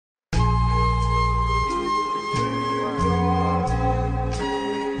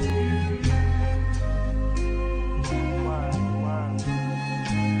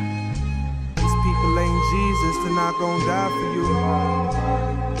not gonna die for you.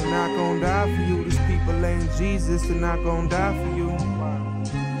 They're not gonna die for you. These people ain't Jesus, they're not gonna die for you.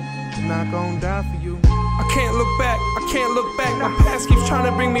 They're not gonna die for you. I can't look back, I can't look back. My past keeps trying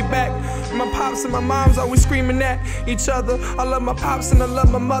to bring me back. My pops and my mom's always screaming at each other. I love my pops and I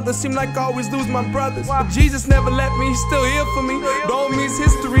love my mother. Seem like I always lose my brothers, but Jesus never let me, he's still here for me. The old me's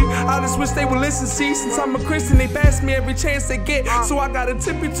history, I just wish they would listen. See, since I'm a Christian, they pass me every chance they get. So I gotta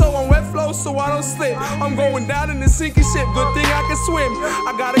tippy toe on wet flows so I don't slip. I'm going down in the sinking ship, good thing I can swim.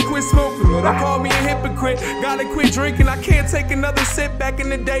 I gotta quit smoking, they call me a hypocrite. Gotta quit drinking, I can't take another sip. Back in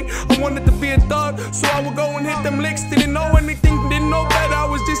the day, I wanted to be a thug, so I would go and hit them licks. Didn't know anything, didn't know better. I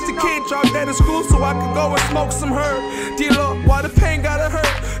was just a kid, dropped out of school so I could go and smoke some herb. Dear Lord, why the pain gotta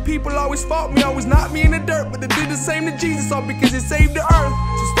hurt? People always fought me, always knocked me in the dirt, but they did the same to Jesus, all because it saved the earth.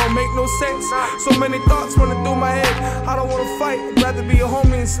 Just don't make no sense. So many thoughts running through my head. I don't wanna fight, I'd rather be a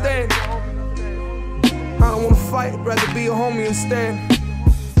homie instead. I don't wanna fight, I'd rather be a homie instead.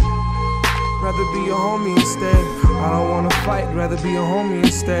 Rather be a homie instead. I don't wanna fight, rather be a homie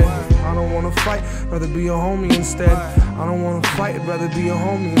instead. I don't wanna fight, rather be a homie instead. I don't wanna fight, rather be a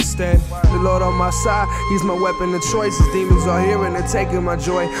homie instead. The Lord on my side, he's my weapon of choice. His demons are here and they're taking my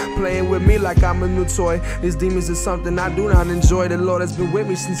joy, playing with me like I'm a new toy. These demons are something I do not enjoy. The Lord has been with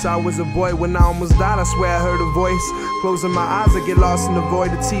me since I was a boy. When I almost died, I swear I heard a voice. Closing my eyes, I get lost in the void.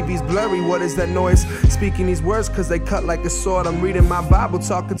 The TV's blurry, what is that noise? Speaking these words cause they cut like a sword. I'm reading my Bible,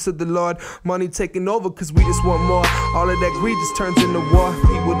 talking to the Lord. Money taking over cause we just want more. All of that greed just turns into war.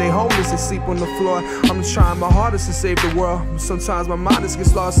 People, they homeless, they sleep on the floor. I'm just trying my hardest to save the world, but sometimes my mind just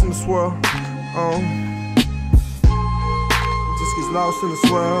gets lost in the swirl. It just gets lost in the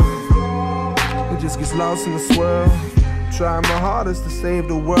swirl. It just gets lost in the swirl. Trying my hardest to save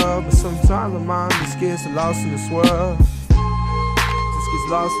the world, but sometimes my mind just gets lost in the swirl. It just gets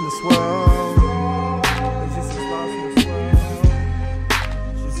lost in the swirl. It just gets lost in the swirl.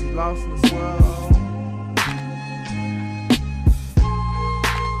 It just gets lost in the swirl.